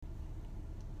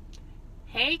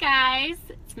Hey guys,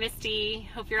 it's Misty.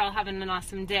 Hope you're all having an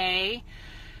awesome day.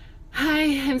 I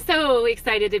am so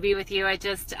excited to be with you. I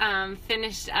just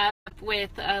finished up with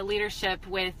leadership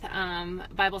with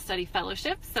Bible Study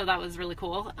Fellowship, so that was really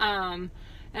cool. And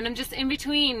I'm just in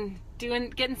between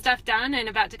getting stuff done and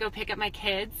about to go pick up my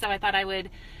kids, so I thought I would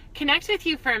connect with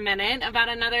you for a minute about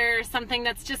something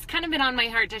that's just kind of been on my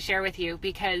heart to share with you,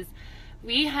 because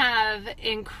we have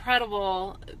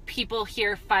incredible people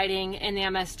here fighting in the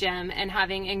MS Gym and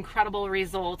having incredible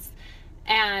results,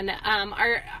 and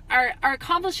are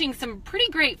accomplishing some pretty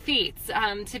great feats,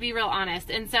 to be real honest.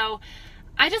 And so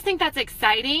I just think that's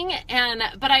exciting,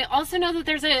 but I also know that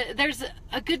there's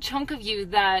a good chunk of you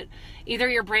that either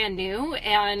you're brand new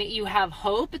and you have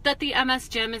hope that the MS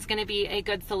Gym is going to be a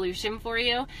good solution for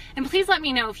you. And please let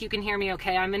me know if you can hear me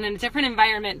okay. I'm in a different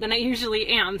environment than I usually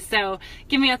am, so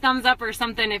give me a thumbs up or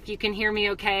something if you can hear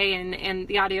me okay and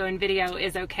the audio and video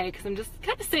is okay, because I'm just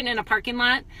kind of sitting in a parking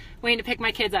lot waiting to pick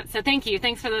my kids up. So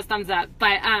thanks for those thumbs up.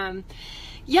 But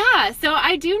yeah, so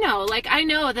I do know, I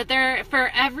know that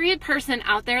for every person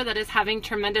out there that is having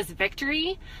tremendous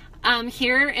victory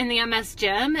here in the MS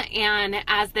Gym, and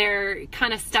as they're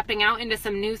kind of stepping out into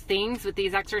some new things with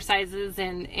these exercises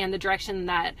and the direction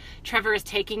that Trevor is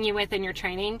taking you with in your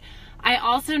training, I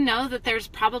also know that there's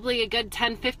probably a good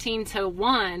 10, 15 to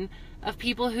 1 of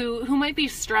people who might be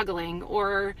struggling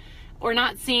or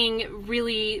not seeing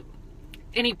really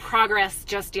any progress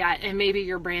just yet, and maybe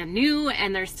you're brand new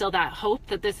and there's still that hope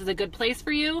that this is a good place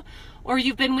for you, or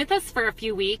you've been with us for a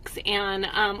few weeks and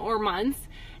or months,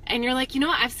 and you're like,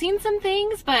 I've seen some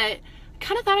things, but I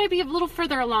kind of thought I'd be a little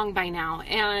further along by now,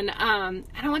 and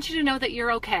I want you to know that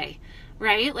you're okay,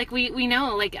 right? We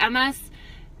know, MS,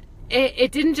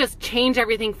 it didn't just change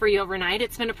everything for you overnight.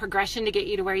 It's been a progression to get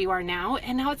you to where you are now,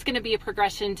 and now it's going to be a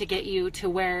progression to get you to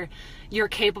where you're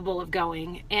capable of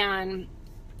going. And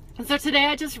so today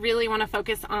I just really want to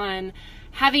focus on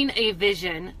having a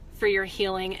vision for your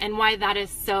healing and why that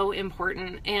is so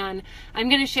important. And I'm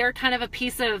going to share kind of a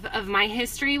piece of my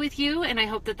history with you, and I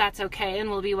hope that that's okay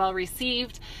and will be well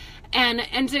received. And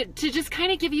to just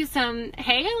kind of give you some,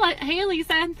 hey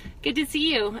Elisa, good to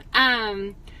see you.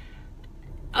 And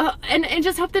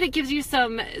just hope that it gives you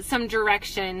some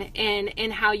direction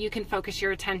in how you can focus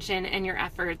your attention and your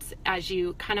efforts as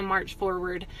you kind of march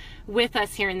forward with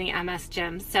us here in the MS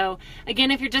Gym. So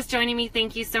again, if you're just joining me,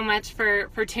 thank you so much for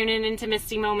tuning into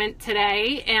Misty Moment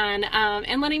today,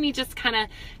 and letting me just kind of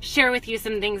share with you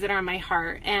some things that are on my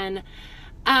heart. And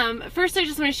first, I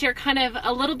just want to share kind of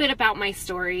a little bit about my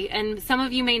story. And some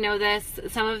of you may know this,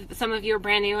 some of you are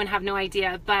brand new and have no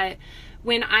idea, but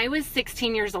when I was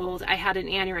 16 years old, I had an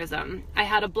aneurysm. I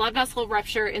had a blood vessel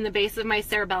rupture in the base of my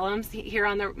cerebellum here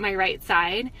on my right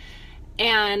side.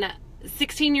 And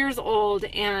 16 years old,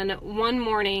 and one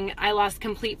morning I lost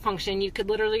complete function. You could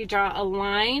literally draw a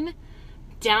line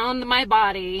down my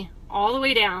body all the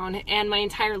way down, and my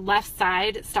entire left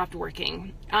side stopped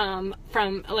working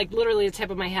from literally the tip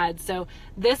of my head. So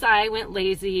this eye went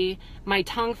lazy, my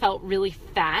tongue felt really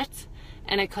fat,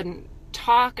 and I couldn't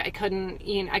talk. I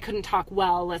couldn't talk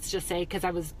well, let's just say, because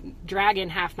I was dragging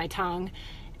half my tongue,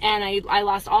 and I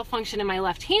lost all function in my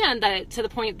left hand, to the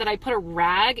point that I put a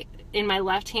rag in my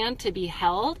left hand to be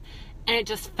held, and it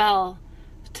just fell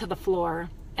to the floor,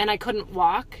 and I couldn't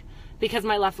walk because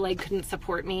my left leg couldn't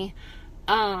support me.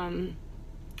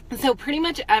 So pretty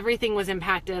much everything was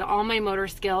impacted, all my motor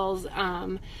skills.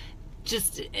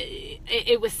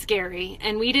 It was scary,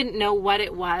 and we didn't know what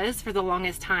it was for the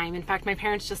longest time. In fact, my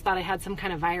parents just thought I had some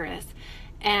kind of virus,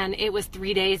 and it was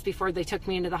 3 days before they took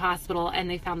me into the hospital, and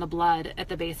they found the blood at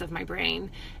the base of my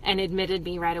brain and admitted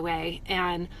me right away.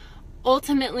 And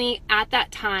ultimately, at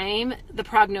that time, the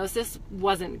prognosis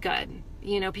wasn't good.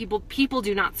 People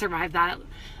do not survive that,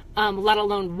 let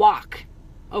alone walk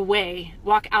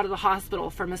out of the hospital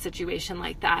from a situation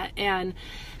like that. And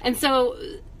so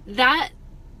that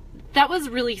was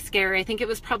really scary. I think it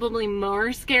was probably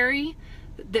more scary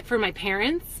for my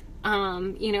parents,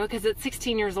 because at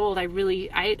 16 years old, I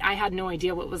had no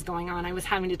idea what was going on. I was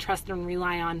having to trust and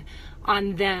rely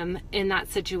on them in that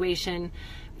situation.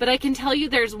 But I can tell you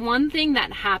there's one thing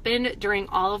that happened during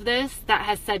all of this that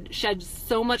has shed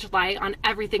so much light on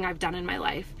everything I've done in my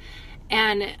life.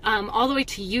 And all the way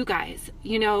to you guys.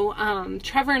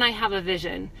 Trevor and I have a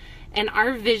vision, and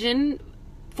our vision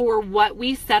for what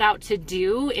we set out to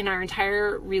do in our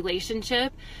entire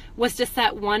relationship was to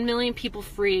set 1 million people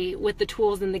free with the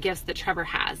tools and the gifts that Trevor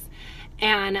has.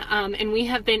 And we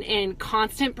have been in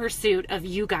constant pursuit of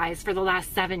you guys for the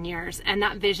last 7 years. And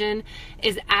that vision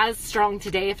is as strong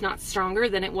today, if not stronger,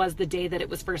 than it was the day that it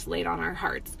was first laid on our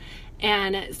hearts.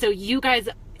 And so you guys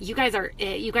you guys are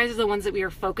it. You guys are the ones that we are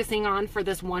focusing on for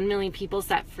this 1 million people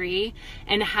set free.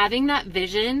 And having that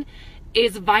vision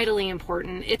is vitally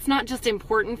important. It's not just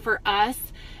important for us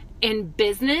in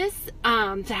business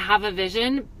to have a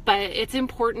vision, but it's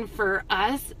important for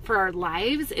us, for our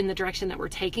lives, in the direction that we're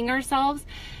taking ourselves.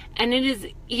 And it is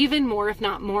even more, if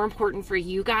not more important for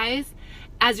you guys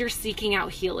as you're seeking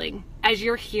out healing, as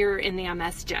you're here in the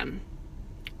MS Gym.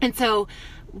 And so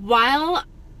while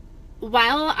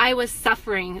I was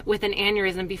suffering with an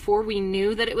aneurysm, before we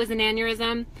knew that it was an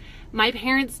aneurysm, my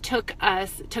parents took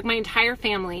my entire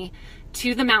family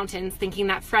to the mountains thinking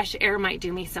that fresh air might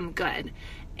do me some good.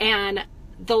 And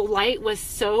the light was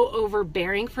so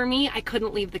overbearing for me, I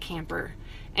couldn't leave the camper.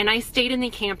 And I stayed in the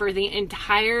camper the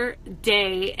entire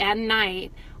day and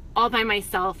night all by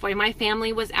myself while my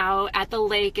family was out at the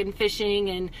lake and fishing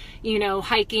and,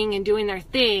 hiking and doing their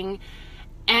thing.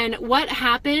 And what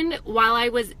happened while I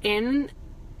was in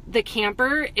the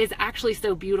camper is actually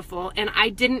so beautiful. And I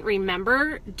didn't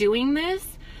remember doing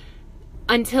this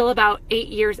until about 8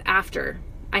 years after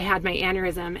I had my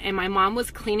aneurysm, and my mom was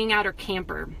cleaning out her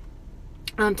camper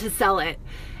to sell it.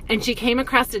 And she came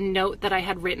across a note that I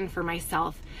had written for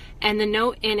myself. And the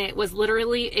note in it was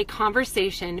literally a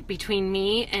conversation between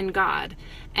me and God.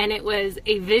 And it was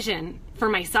a vision for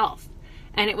myself.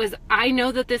 And it was, I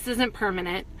know that this isn't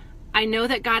permanent. I know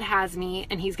that God has me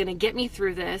and he's going to get me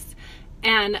through this.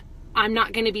 And I'm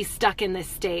not going to be stuck in this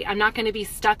state. I'm not going to be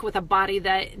stuck with a body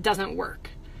that doesn't work.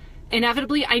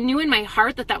 Inevitably, I knew in my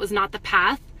heart that that was not the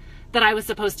path that I was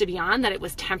supposed to be on, that it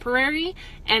was temporary.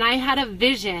 And I had a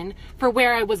vision for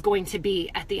where I was going to be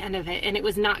at the end of it. And it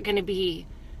was not going to be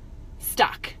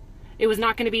stuck. It was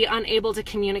not going to be unable to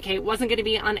communicate. It wasn't going to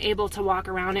be unable to walk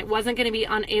around. It wasn't going to be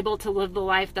unable to live the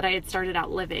life that I had started out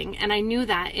living. And I knew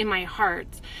that in my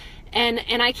heart. And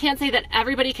I can't say that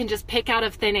everybody can just pick out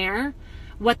of thin air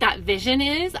what that vision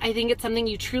is. I think it's something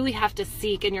you truly have to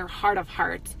seek in your heart of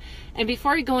hearts. And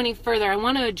before I go any further, I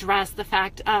want to address the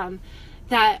fact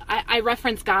that I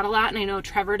reference God a lot, and I know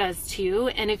Trevor does too.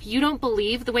 And if you don't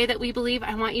believe the way that we believe,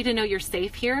 I want you to know you're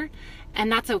safe here,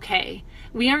 and that's okay.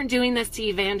 We aren't doing this to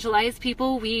evangelize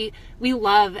people. We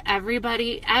love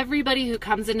everybody who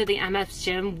comes into the MS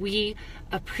Gym. We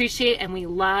appreciate and we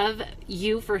love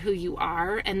you for who you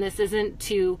are. And this isn't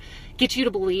to get you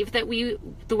to believe that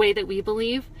the way that we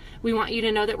believe. We want you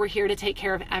to know that we're here to take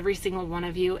care of every single one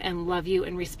of you and love you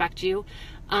and respect you.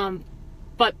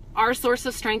 But our source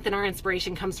of strength and our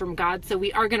inspiration comes from God, so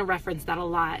we are going to reference that a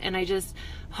lot. And I just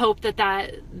hope that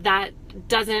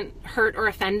doesn't hurt or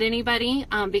offend anybody,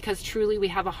 because truly we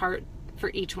have a heart for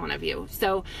each one of you.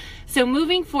 So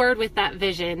moving forward with that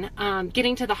vision,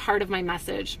 getting to the heart of my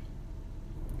message,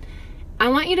 I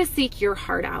want you to seek your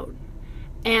heart out.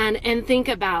 And think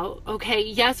about, okay,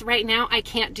 yes, right now I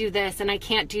can't do this and I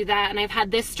can't do that, and I've had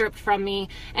this stripped from me,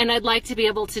 and I'd like to be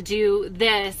able to do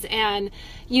this, and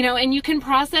and you can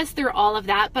process through all of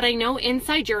that, but I know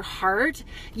inside your heart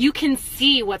you can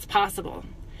see what's possible.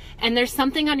 And there's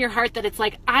something on your heart that it's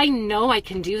like, I know I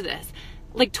can do this.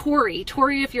 Like Tori,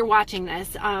 if you're watching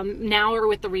this now or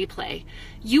with the replay,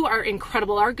 you are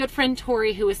incredible. Our good friend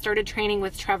Tori, who has started training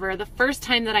with Trevor, the first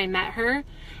time that I met her,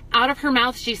 out of her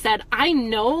mouth she said, I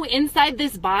know inside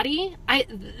this body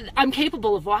I'm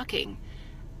capable of walking.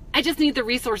 I just need the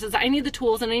resources, I need the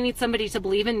tools, and I need somebody to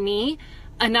believe in me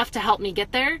enough to help me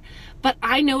get there. But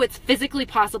I know it's physically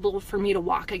possible for me to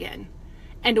walk again,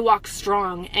 and to walk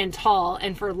strong and tall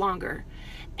and for longer.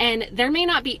 And there may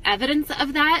not be evidence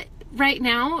of that right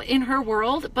now in her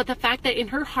world, but the fact that in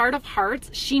her heart of hearts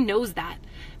she knows that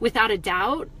without a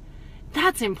doubt,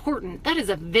 that's important. That is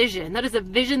a vision. That is a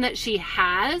vision that she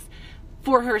has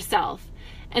for herself.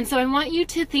 And so I want you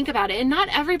to think about it. And not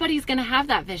everybody's going to have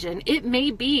that vision. It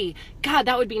may be, God,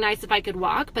 that would be nice if I could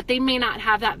walk, but they may not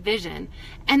have that vision.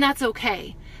 And that's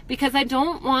okay, because I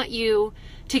don't want you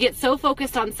to get so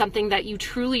focused on something that you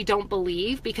truly don't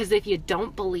believe, because if you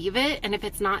don't believe it, and if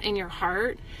it's not in your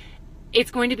heart,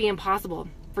 it's going to be impossible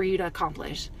for you to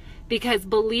accomplish, because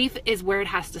belief is where it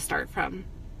has to start from.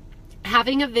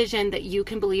 Having a vision that you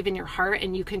can believe in your heart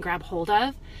and you can grab hold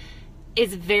of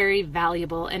is very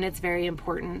valuable, and it's very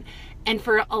important. And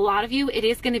for a lot of you, it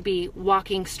is going to be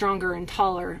walking stronger and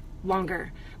taller,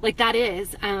 longer. Like that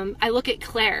is, I look at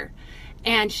Claire,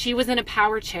 and she was in a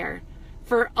power chair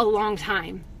for a long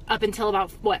time, up until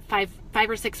about, five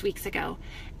or 6 weeks ago.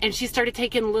 And she started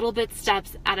taking little bit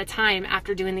steps at a time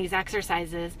after doing these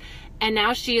exercises. And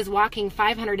now she is walking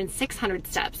 500 and 600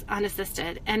 steps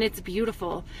unassisted, and it's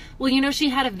beautiful. Well, she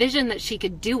had a vision that she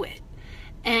could do it.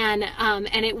 And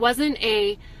it wasn't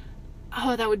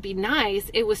that would be nice.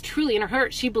 It was truly in her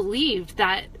heart. She believed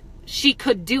that she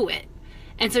could do it.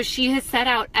 And so she has set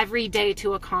out every day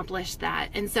to accomplish that.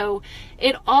 And so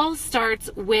it all starts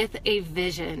with a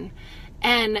vision.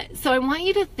 And so I want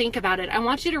you to think about it. I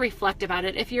want you to reflect about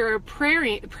it. If you're a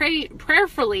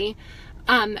prayerful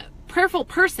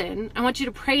person, I want you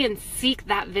to pray and seek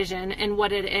that vision and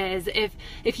what it is.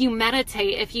 If you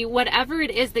meditate, if you, whatever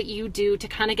it is that you do to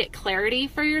kind of get clarity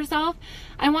for yourself,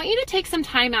 I want you to take some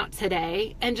time out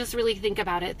today and just really think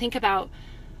about it. Think about,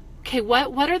 okay,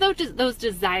 what are those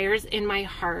desires in my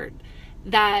heart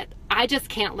that I just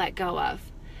can't let go of?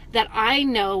 That I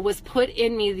know was put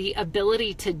in me the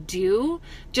ability to do,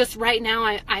 just right now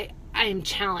I am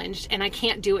challenged and I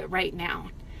can't do it right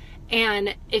now.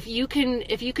 And if you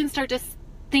can start to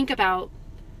think about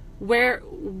where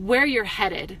you're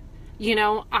headed, you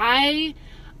know, I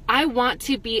want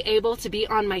to be able to be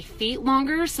on my feet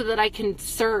longer so that I can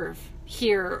serve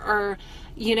here, or,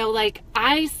 you know, like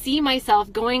I see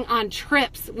myself going on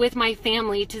trips with my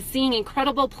family to seeing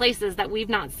incredible places that we've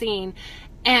not seen,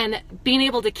 and being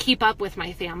able to keep up with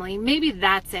my family. Maybe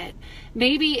that's it.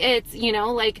 Maybe it's, you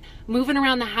know, like moving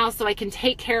around the house so I can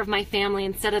take care of my family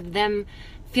instead of them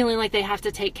feeling like they have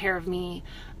to take care of me.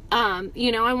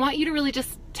 You know, I want you to really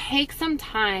just take some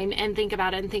time and think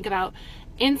about it, and think about,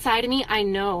 inside of me, I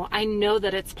know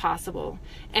that it's possible,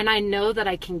 and I know that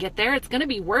I can get there. It's going to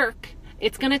be work.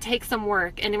 It's going to take some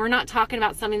work, and we're not talking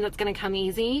about something that's going to come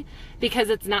easy, because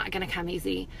it's not going to come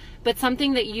easy, but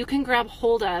something that you can grab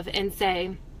hold of and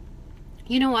say,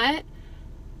 you know what?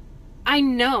 I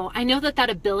know that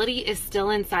ability is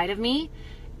still inside of me,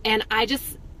 and I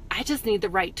just need the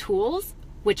right tools,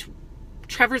 which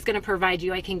Trevor's going to provide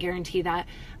you. I can guarantee that.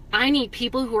 I need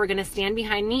people who are going to stand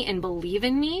behind me and believe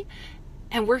in me.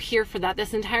 And we're here for that.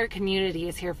 This entire community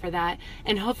is here for that.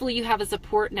 And hopefully you have a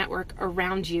support network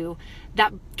around you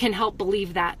that can help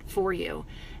believe that for you.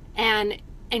 And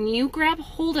you grab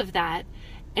hold of that.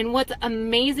 And what's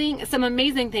amazing, some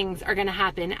amazing things are going to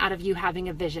happen out of you having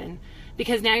a vision.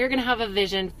 Because now you're going to have a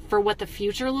vision for what the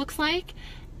future looks like.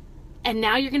 And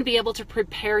now you're going to be able to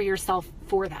prepare yourself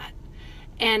for that.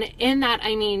 And in that,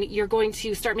 I mean, you're going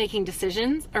to start making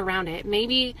decisions around it.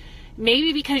 Maybe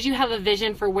because you have a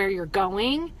vision for where you're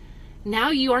going,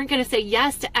 now you aren't going to say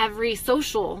yes to every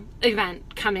social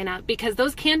event coming up, because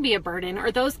those can be a burden,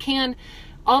 or those can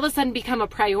all of a sudden become a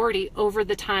priority over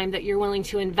the time that you're willing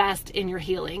to invest in your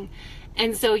healing.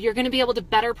 And so you're going to be able to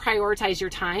better prioritize your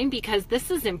time, because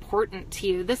this is important to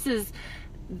you. This is,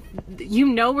 you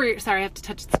know, where you're, sorry, I have to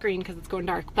touch the screen because it's going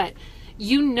dark, but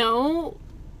you know,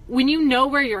 when you know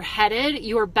where you're headed,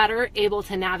 you are better able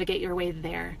to navigate your way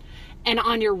there. And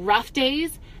on your rough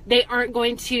days, they aren't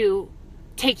going to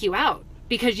take you out,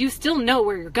 because you still know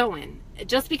where you're going.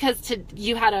 Just because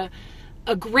you had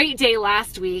a great day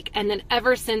last week, and then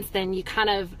ever since then you kind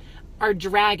of are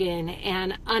dragging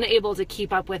and unable to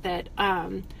keep up with it,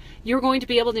 you're going to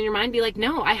be able to in your mind be like,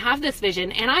 no, I have this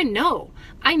vision, and I know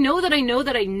that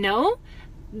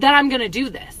I'm going to do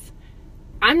this.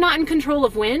 I'm not in control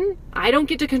of when. I don't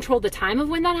get to control the time of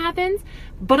when that happens,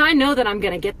 but I know that I'm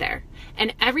going to get there.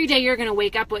 And every day you're going to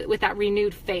wake up with that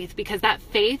renewed faith, because that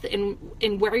faith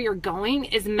in where you're going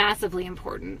is massively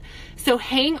important. So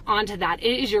hang on to that.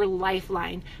 It is your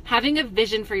lifeline. Having a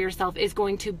vision for yourself is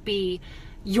going to be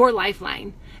your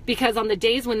lifeline, because on the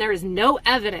days when there is no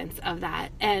evidence of that,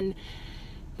 and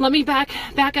let me back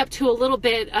up to a little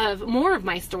bit of more of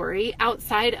my story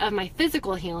outside of my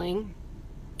physical healing.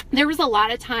 There was a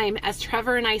lot of time as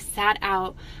Trevor and I sat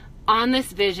out on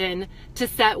this vision to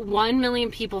set 1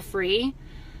 million people free.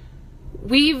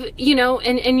 We've, you know,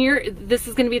 and this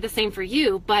is going to be the same for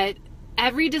you, but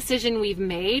every decision we've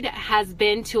made has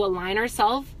been to align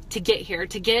ourselves to get here,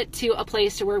 to get to a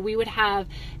place to where we would have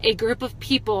a group of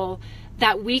people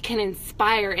that we can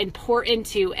inspire and pour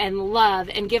into and love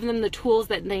and give them the tools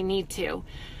that they need to.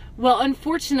 Well,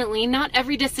 unfortunately, not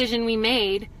every decision we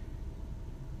made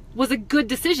was a good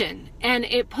decision, and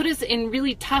it put us in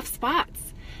really tough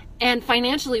spots. And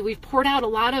financially, we've poured out a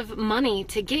lot of money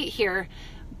to get here,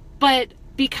 but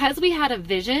because we had a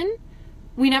vision,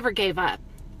 we never gave up.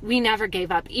 We never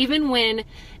gave up. Even when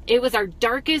it was our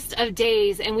darkest of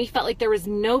days and we felt like there was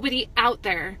nobody out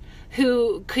there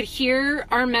who could hear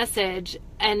our message,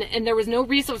 and there was no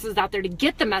resources out there to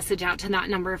get the message out to that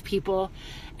number of people,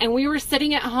 and we were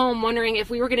sitting at home wondering if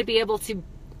we were going to be able to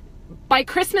buy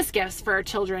Christmas gifts for our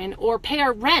children, or pay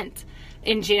our rent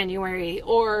in January,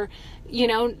 or, you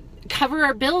know, cover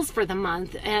our bills for the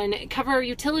month and cover our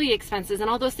utility expenses and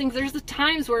all those things. There's the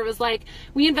times where it was like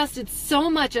we invested so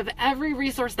much of every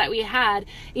resource that we had,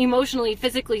 emotionally,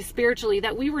 physically, spiritually,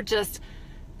 that we were just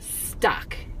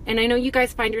stuck. And I know you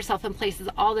guys find yourself in places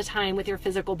all the time with your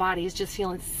physical bodies just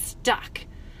feeling stuck.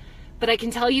 But I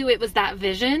can tell you it was that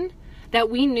vision that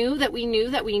we knew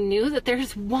that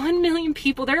there's 1 million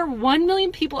people. There are 1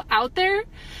 million people out there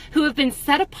who have been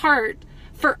set apart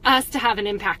for us to have an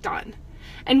impact on.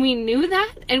 And we knew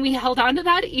that, and we held on to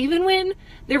that even when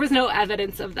there was no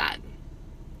evidence of that.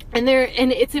 And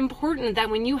it's important that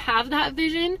when you have that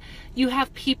vision, you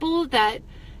have people that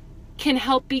can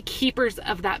help be keepers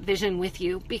of that vision with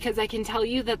you. Because I can tell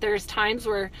you that there's times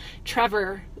where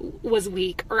Trevor was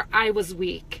weak or I was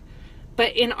weak.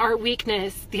 But in our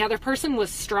weakness, the other person was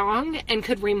strong and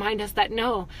could remind us that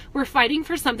no, we're fighting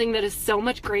for something that is so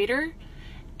much greater.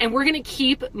 And we're going to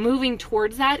keep moving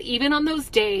towards that, even on those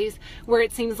days where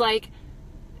it seems like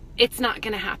it's not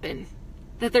going to happen.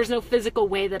 That there's no physical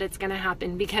way that it's going to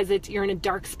happen because you're in a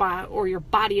dark spot, or your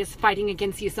body is fighting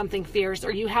against you something fierce,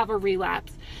 or you have a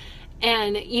relapse.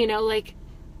 And,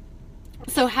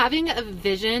 so having a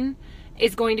vision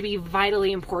is going to be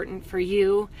vitally important for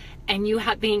you and you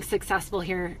being successful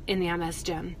here in the MS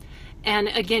Gym. And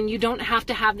again, you don't have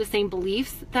to have the same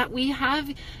beliefs that we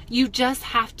have. You just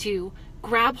have to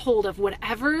grab hold of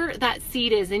whatever that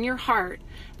seed is in your heart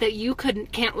that you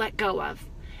can't let go of.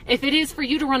 If it is for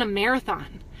you to run a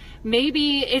marathon,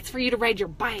 maybe it's for you to ride your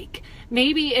bike.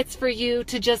 Maybe it's for you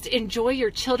to just enjoy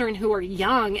your children who are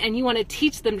young and you want to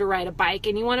teach them to ride a bike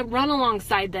and you want to run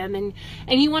alongside them and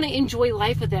you want to enjoy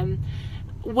life with them.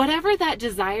 Whatever that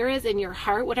desire is in your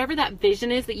heart, whatever that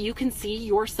vision is that you can see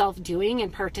yourself doing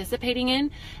and participating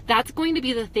in, that's going to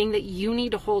be the thing that you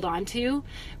need to hold on to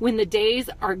when the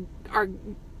days are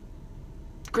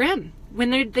grim, when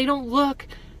they don't look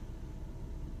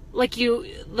like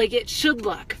it should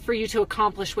look for you to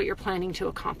accomplish what you're planning to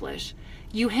accomplish.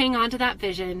 You hang on to that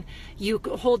vision. You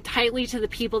hold tightly to the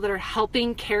people that are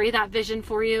helping carry that vision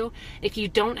for you. If you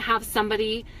don't have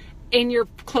somebody in your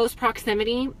close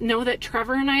proximity, know that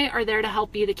Trevor and I are there to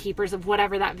help be the keepers of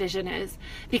whatever that vision is,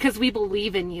 because we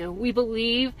believe in you. We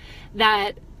believe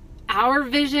that our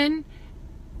vision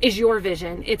is your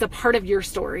vision. It's a part of your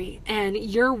story, and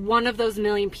you're one of those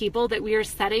million people that we are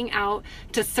setting out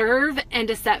to serve and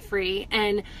to set free.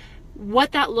 And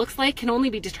what that looks like can only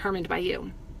be determined by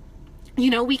you.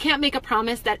 We can't make a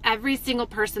promise that every single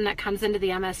person that comes into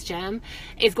the MS Gym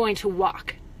is going to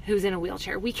walk who's in a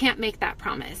wheelchair. We can't make that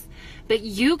promise. But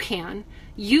you can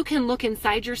look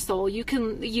inside your soul. You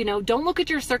can, don't look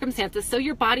at your circumstances. So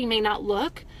your body may not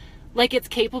look like it's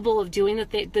capable of doing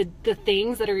the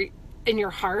things that are in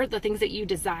your heart, the things that you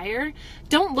desire.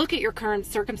 Don't look at your current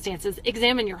circumstances.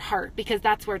 Examine your heart, because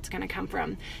that's where it's going to come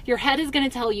from. Your head is going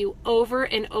to tell you over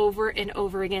and over and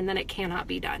over again that it cannot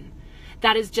be done.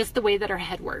 That is just the way that our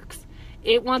head works.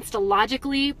 It wants to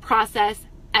logically process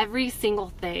every single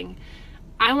thing.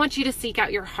 I want you to seek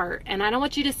out your heart, and I don't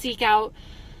want you to seek out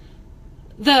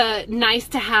the nice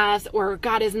to haves or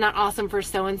God, isn't that awesome for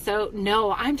so-and-so.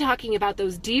 No, I'm talking about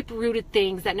those deep rooted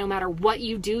things that no matter what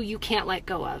you do, you can't let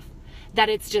go of. That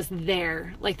it's just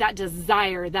there, like that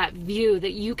desire, that view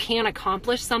that you can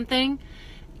accomplish something,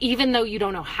 even though you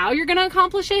don't know how you're going to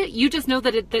accomplish it. You just know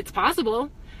that it's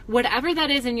possible. Whatever that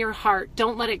is in your heart,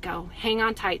 don't let it go. Hang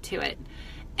on tight to it.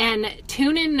 And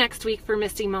tune in next week for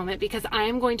Misty Moment, because I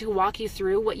am going to walk you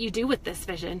through what you do with this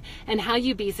vision and how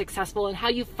you be successful and how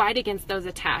you fight against those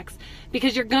attacks,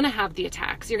 because you're going to have the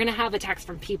attacks. You're going to have attacks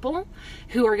from people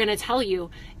who are going to tell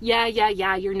you, yeah,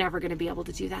 you're never going to be able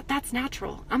to do that. That's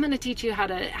natural. I'm going to teach you how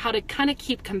to kind of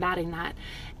keep combating that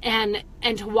and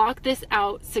to walk this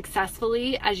out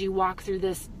successfully as you walk through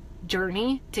this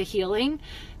journey to healing,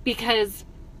 because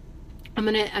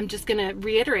I'm just going to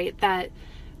reiterate that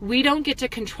we don't get to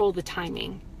control the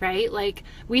timing, right? Like,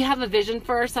 we have a vision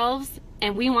for ourselves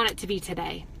and we want it to be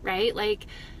today, right? Like,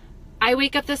 I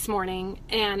wake up this morning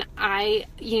and I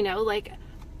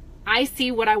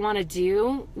see what I want to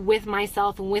do with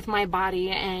myself and with my body,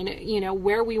 and,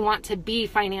 where we want to be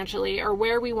financially, or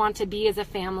where we want to be as a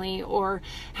family, or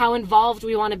how involved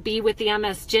we want to be with the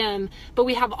MS Gym. But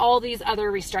we have all these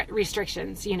other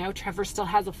restrictions. Trevor still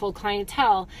has a full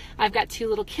clientele. I've got 2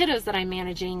 little kiddos that I'm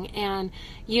managing, and,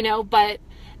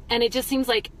 and it just seems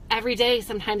like every day,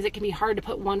 sometimes it can be hard to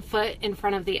put one foot in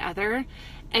front of the other.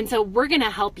 And so we're going to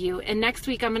help you. And next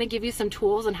week, I'm going to give you some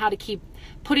tools on how to keep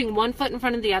putting one foot in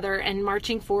front of the other and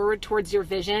marching forward towards your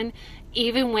vision,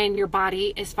 even when your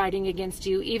body is fighting against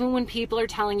you, even when people are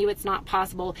telling you it's not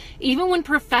possible, even when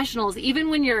professionals, even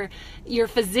when your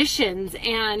physicians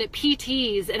and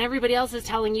PTs and everybody else is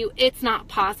telling you it's not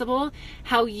possible,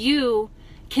 how you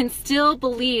can still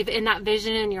believe in that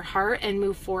vision in your heart and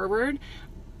move forward.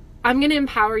 I'm going to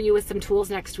empower you with some tools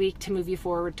next week to move you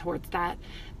forward towards that.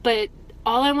 But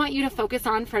all I want you to focus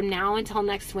on from now until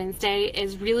next Wednesday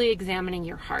is really examining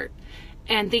your heart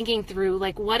and thinking through,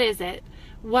 like, what is it?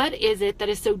 What is it that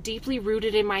is so deeply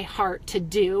rooted in my heart to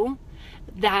do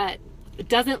that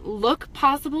doesn't look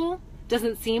possible,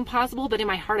 doesn't seem possible, but in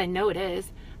my heart I know it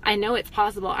is. I know it's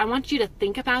possible. I want you to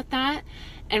think about that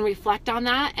and reflect on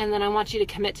that, and then I want you to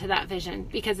commit to that vision,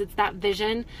 because it's that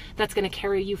vision that's going to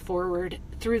carry you forward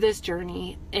through this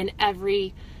journey in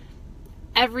every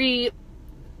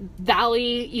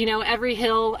valley, you know, every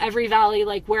hill, every valley,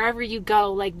 like wherever you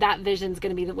go, like that vision is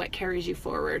going to be what carries you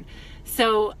forward.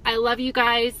 So I love you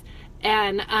guys.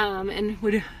 And hi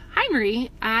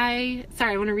Marie, I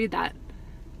want to read that.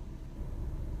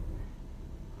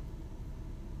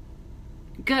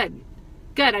 Good.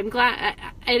 I'm glad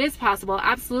it is possible.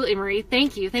 Absolutely, Marie.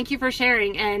 Thank you for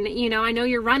sharing. And you know, I know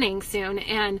you're running soon,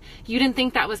 and you didn't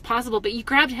think that was possible, but you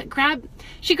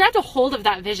she grabbed a hold of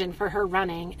that vision for her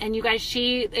running. And you guys,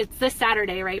 it's this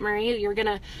Saturday, right, Marie? You're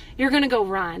gonna go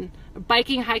run,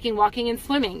 biking, hiking, walking, and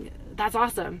swimming. That's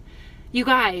awesome. You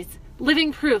guys,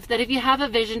 living proof that if you have a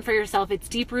vision for yourself, it's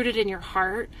deep rooted in your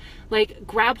heart. Like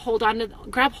grab hold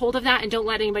of that, and don't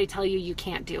let anybody tell you you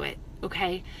can't do it.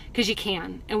 Okay? Because you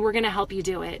can, and we're going to help you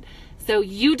do it. So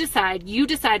you decide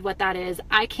what that is.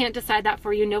 I can't decide that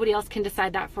for you. Nobody else can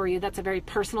decide that for you. That's a very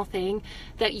personal thing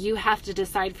that you have to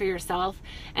decide for yourself.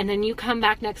 And then you come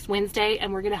back next Wednesday,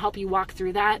 and we're going to help you walk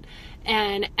through that.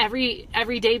 And every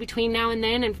day between now and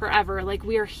then and forever, like,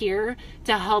 we are here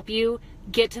to help you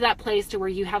get to that place to where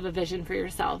you have a vision for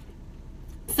yourself.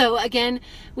 So again,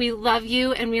 we love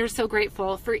you, and we are so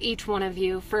grateful for each one of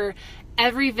you, for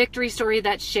every victory story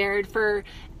that's shared, for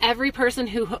every person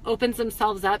who opens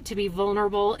themselves up to be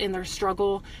vulnerable in their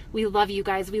struggle. We love you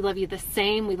guys. We love you the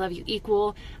same. We love you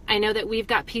equal. I know that we've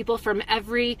got people from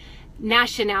every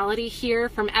nationality here,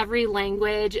 from every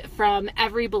language, from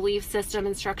every belief system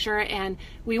and structure, and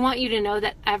we want you to know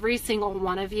that every single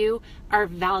one of you are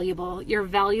valuable. You're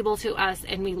valuable to us,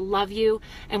 and we love you,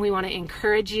 and we want to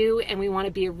encourage you, and we want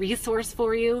to be a resource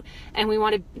for you, and we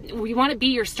want to be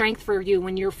your strength for you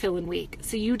when you're feeling weak.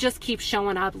 So you just keep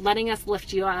showing up, letting us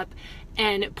lift you up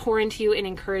and pour into you and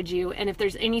encourage you. And if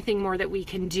there's anything more that we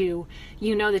can do,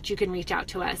 you know that you can reach out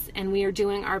to us, and we are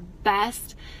doing our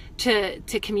best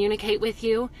to communicate with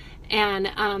you, and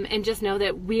just know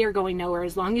that we are going nowhere.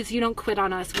 As long as you don't quit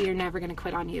on us, we are never going to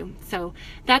quit on you. So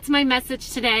that's my message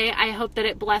today. I hope that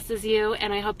it blesses you,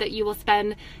 and I hope that you will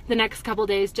spend the next couple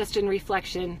days just in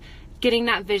reflection, getting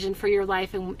that vision for your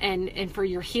life and for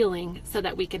your healing, so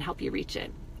that we can help you reach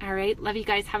it. All right. Love you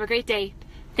guys. Have a great day.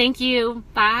 Thank you.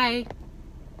 Bye.